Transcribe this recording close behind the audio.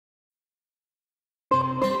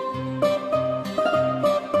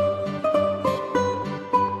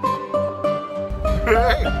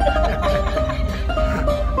Okay,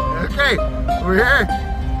 we're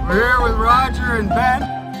here with Roger and Ben.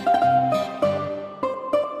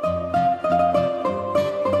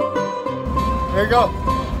 There you go.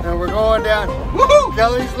 And we're going down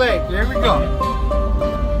Kelly's Lake. Here we go.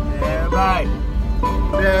 Yeah, bye.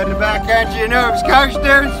 In the back country, you know, it's gosh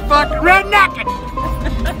darn fucking rednecking.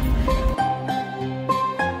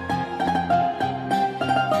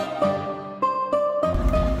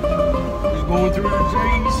 He's going through the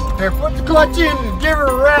trees. Here, put the clutch in and give her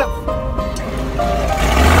a rev.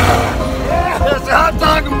 Yeah, that's what I'm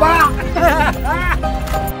talking about.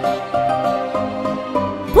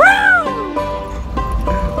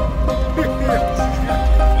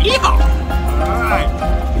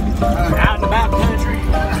 Out in the back country.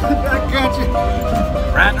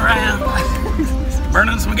 Riding around.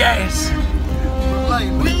 Burning some gas.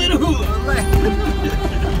 Little hula.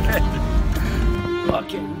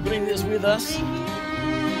 Okay, bring this with us.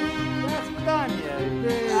 Na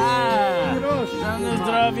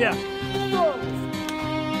zdrowie.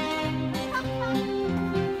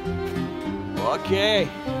 Okay.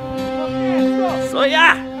 So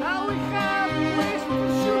yeah. Now we have place to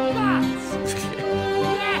shoot lots.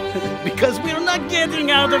 Because we're not getting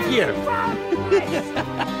out of here.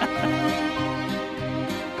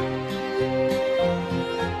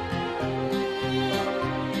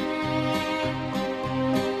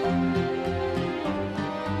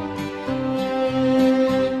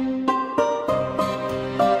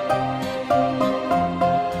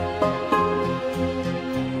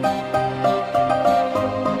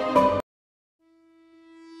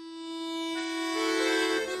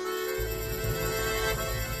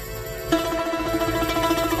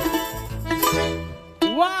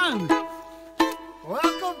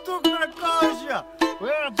 Welcome to Krakosia.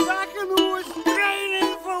 We're back in the woods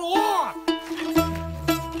training for war.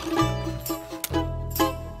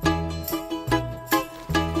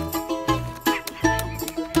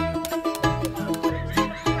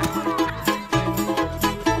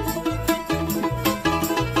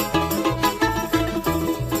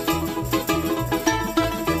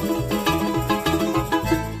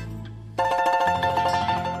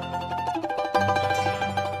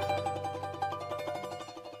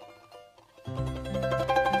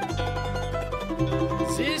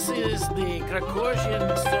 This is the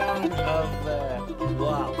Krakosian song of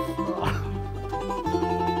love.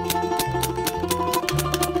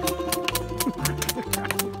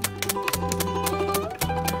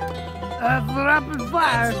 That's rapid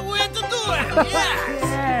fire. That's the way to do it.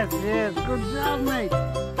 Yes. Yes, good job, mate.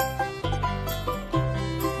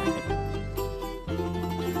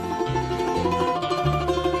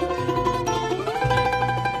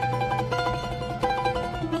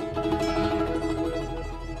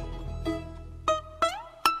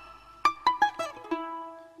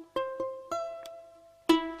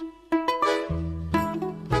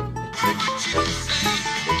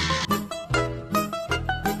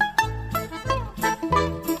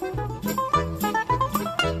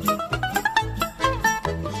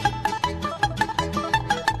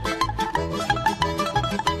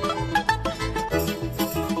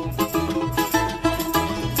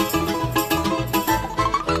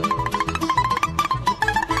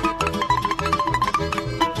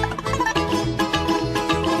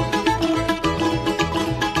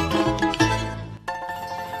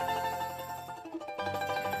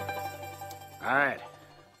 All right.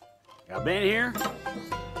 Got Ben here.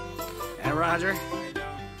 And Roger.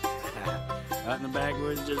 Out in the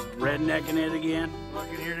backwoods, just rednecking it again. Look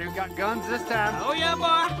at here, they've got guns this time. Oh yeah,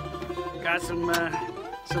 boy. Got some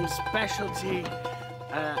specialty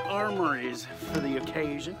armories for the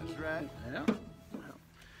occasion. That's right. Yeah.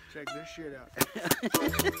 Check this shit out.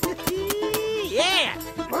 Yeah.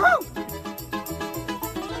 Woo!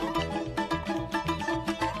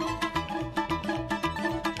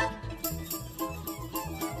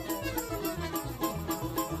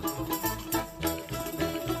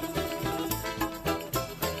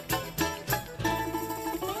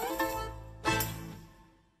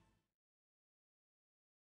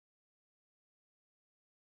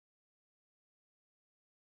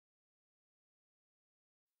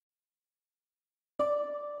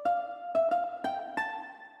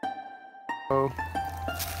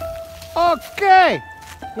 Okay,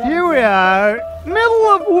 here we are, middle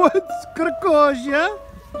of woods, Krakosia.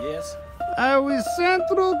 Yes. We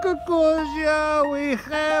Central Krakosia. We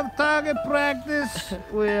have target practice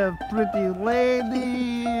with pretty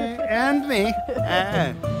lady and me.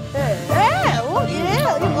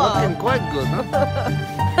 Looking quite good, huh?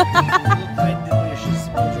 Quite delicious.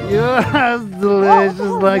 Yes, delicious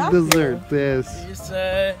like dessert. Yes. Just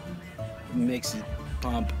mix it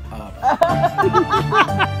Pump up.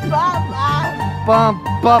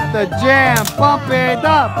 Bump up the jam, bump it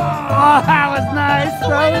up. Oh, that was nice. That's the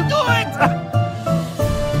way to do it.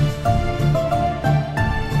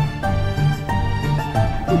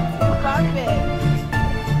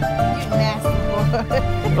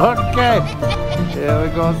 Okay, here we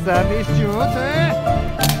go, Sandy. Shoot,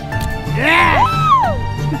 yeah!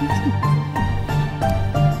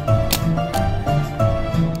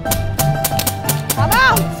 I'm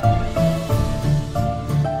out!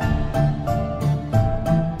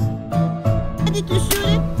 Did you shoot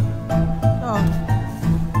it? Oh,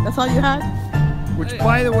 that's all you had? Which,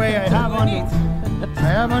 by the way, I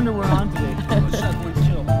have underwear on today.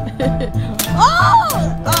 Oh!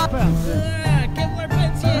 Kevlar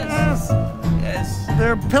pants, yes. Yes.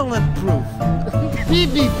 They're pellet proof,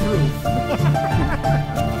 BB proof.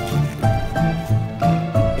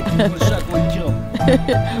 One shot, one kill.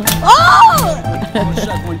 Oh! One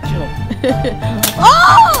shot, one kill.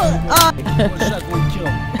 Oh! One shot, one kill.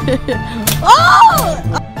 Oh!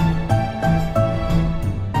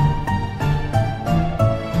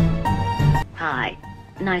 Hi,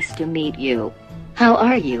 nice to meet you. How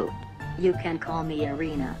are you? You can call me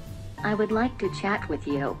Irina. I would like to chat with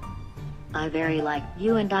you. I very like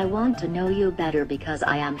you and I want to know you better because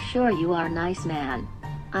I am sure you are nice man.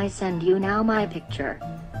 I send you now my picture.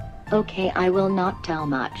 Okay, I will not tell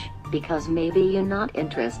much, because maybe you're not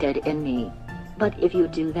interested in me. But if you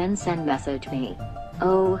do, then send message me.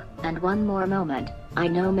 Oh, and one more moment, I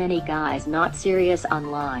know many guys not serious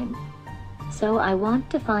online. So I want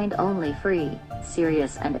to find only free,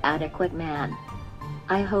 serious and adequate man.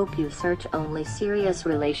 I hope you search only serious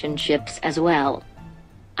relationships as well.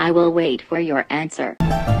 I will wait for your answer.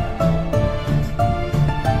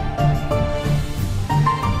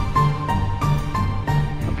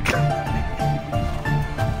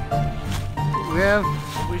 We're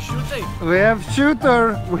shooting. We have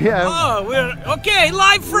shooter. We have. Oh, we're okay.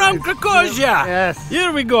 Live from Krakosia. Yes.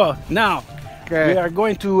 Here we go. Now Okay. we are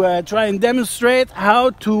going to try and demonstrate how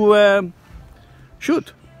to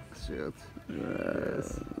shoot. Shoot.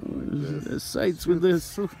 The sights with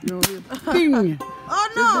this. Ding. Oh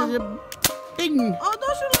no! Ding. Oh,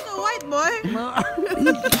 don't shoot like a white boy! There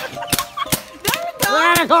we go!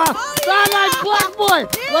 There we go. That like black boy.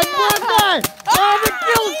 Like black guy. Oh, the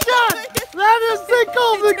kill shot. That is they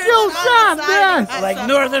call the kill shot. Yes. Like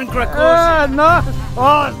Northern Krakosia. No.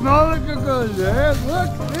 Oh, it's not like a good. Yes. Look,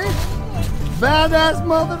 see? Badass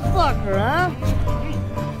motherfucker, huh?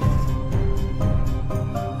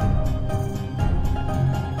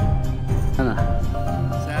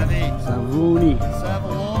 Savuni.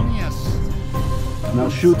 Savalonius. Now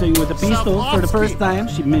shooting with a pistol for the first time.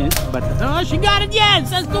 She missed, but oh, she got it. Yes,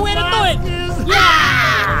 that's the way to do it.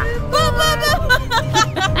 Yeah! Boom, boom, boom!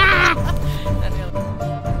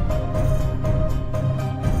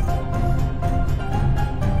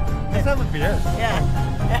 Let's have a beer. Yeah.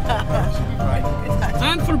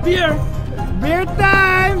 Time for beer. Beer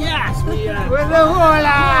time! Yes, we With the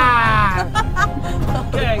hula!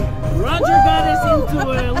 okay. Roger got us into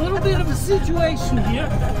a little bit of a situation here,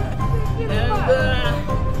 and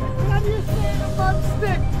What do you say about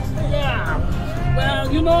stick? yeah.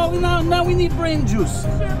 Well, you know, now we need brain juice.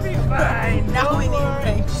 Should be fine. Now we Don't need worry.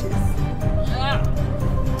 branches. Yeah.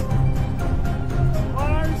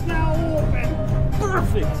 Arms now open.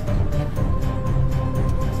 Perfect.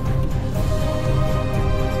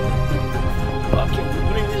 Okay, we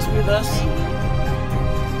bring this with us.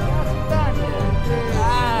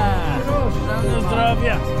 Na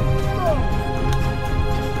zdrowie.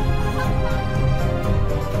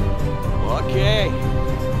 Okay.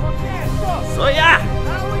 So yeah.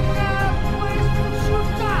 Now we have place to shoot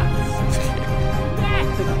guns.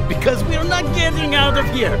 Because we're not getting out of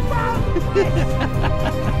here.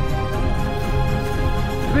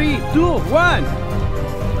 3, 2, 1.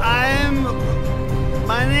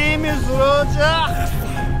 My name is Roger.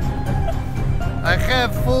 I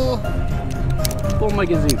have full Full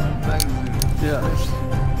magazine. Yeah.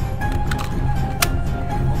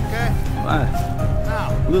 Okay. Now,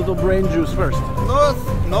 Little brain juice first.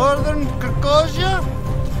 Northern Krakosia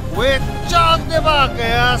with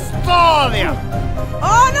Chagdevaga Estonia.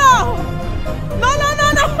 Oh no! No, no, no,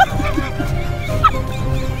 no!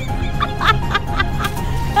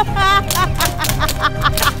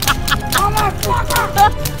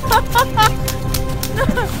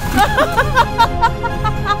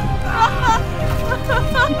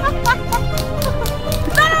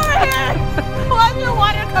 Not over here! Why is there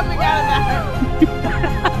water coming out of that?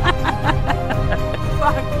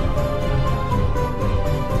 Fuck.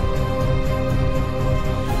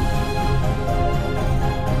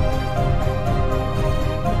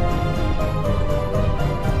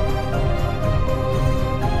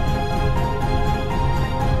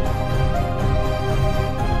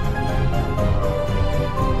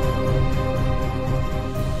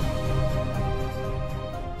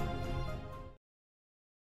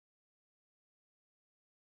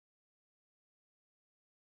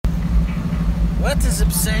 this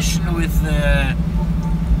obsession with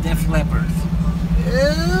Def Leppard?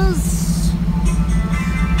 Yes,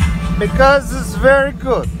 because it's very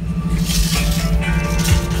good.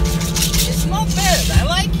 It's not bad. I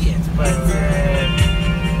like it, but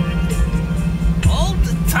all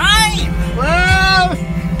the time. Well,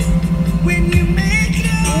 When you make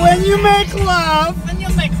love. when you make love, When you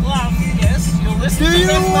make love, yes, you listen do to you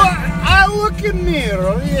Def Leppard. I look in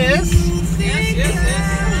mirror? Yes. Yes, yes, yes.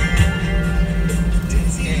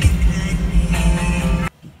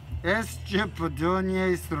 Jeszcze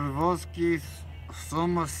podobnie Strawowski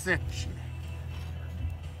Somersetshire.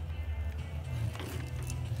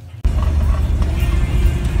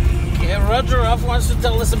 Okay, Roger Ruff wants to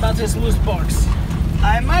tell us about his loose box.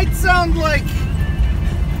 I might sound like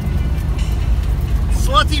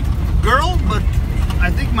slutty girl, but I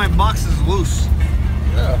think my box is loose.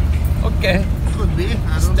 Okay. Could be.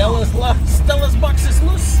 I don't know. Stella's box is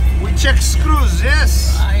loose. We check screws,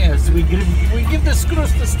 yes. Ah, yes. We give the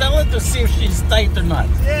screws to Stella to see if she's tight or not.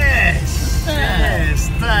 Yes. Yes,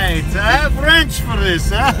 tight. I have wrench for this,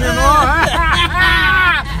 huh? You know?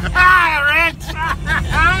 Wrench.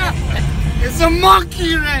 It's a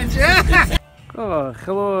monkey wrench, yeah? Oh,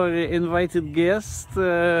 hello, invited guest.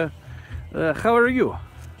 How are you?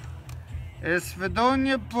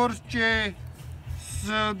 Svedonie porcie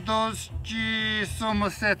Sudowski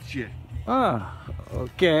Somersetshire. Ah,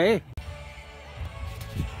 okay.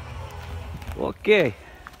 Okay.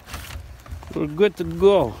 We're good to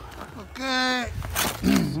go. Okay.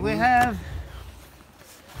 We have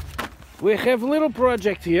We have a little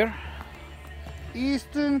project here.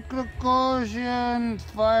 Eastern Caucasian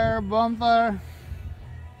fire bumper,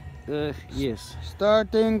 Yes.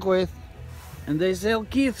 starting with And they sell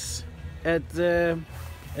kits at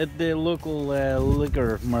the local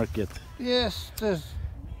liquor market. yes, there's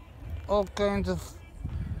all kinds of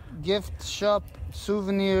gift shop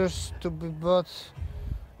souvenirs to be bought.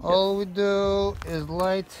 All we do is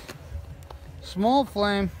light small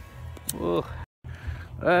flame. Oh.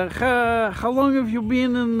 How long have you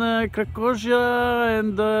been in Krakosia,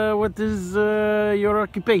 and what is your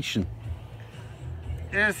occupation?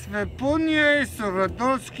 Svepunie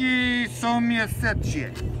Sorodowski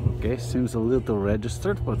Somersetshire. Okay, seems a little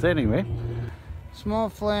registered, but anyway. Small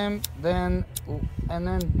flame, then and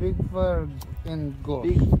then big fire in go.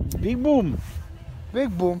 Big boom. Big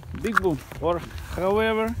boom. Big boom. Or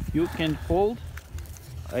however you can hold.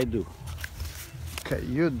 I do. Okay,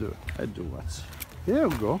 you do. I do once. Here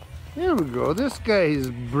we go. Here we go. This guy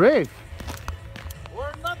is brave.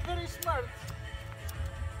 We're not very smart.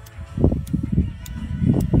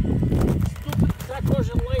 Stupid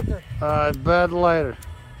Krakosian lighter. Bad lighter.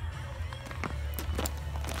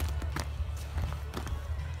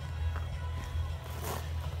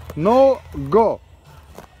 No go.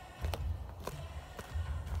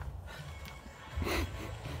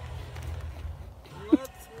 Not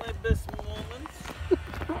my best moment.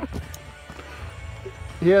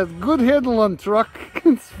 He has good handle on truck.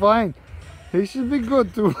 It's fine. He should be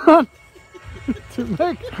good to run. To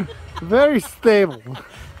make very stable.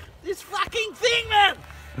 This fucking thing, man!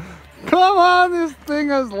 Come on, this thing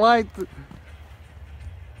has light.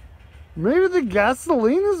 Maybe the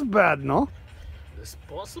gasoline is bad, no? Is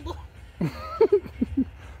possible?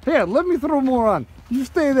 Here, let me throw more on. You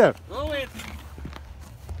stay there. Oh wait.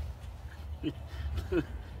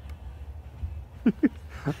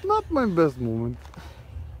 Not my best moment.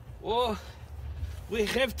 Oh, we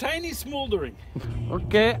have tiny smoldering.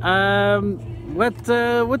 Okay.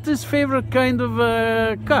 What is favorite kind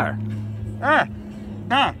of car? Da.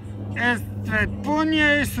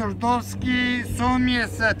 Svepunie Sorodowski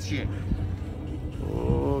Somersetshire.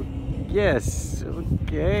 Oh, yes.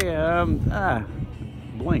 Okay.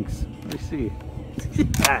 Blinks. I see.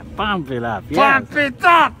 Pump it up. Yes. Pump it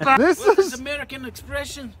up! This What is is American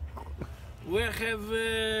expression? Where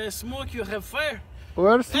have smoke, you have fire.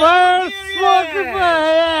 where's fire, smoking fire,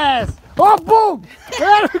 yes! Oh, boom!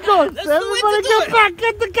 There it goes! That's the way to Everybody do get it. back,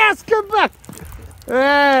 get the gas, get back!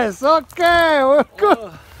 Yes, okay, we're good.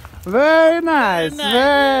 Oh, Very nice, nice,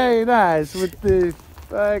 very nice with the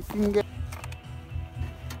fucking.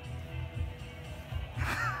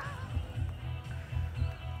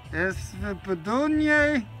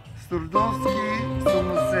 Svepunie Sorodowski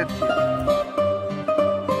Somersetshire.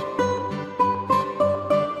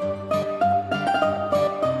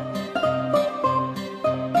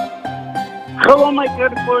 Hello, my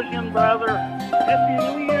good Persian brother.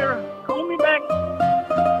 Happy New Year. Call me back.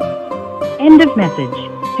 End of message.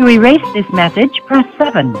 To erase this message, press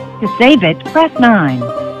 7. To save it, press 9.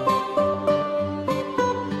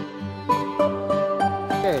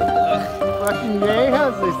 Okay, fucking yay,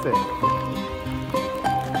 as they say.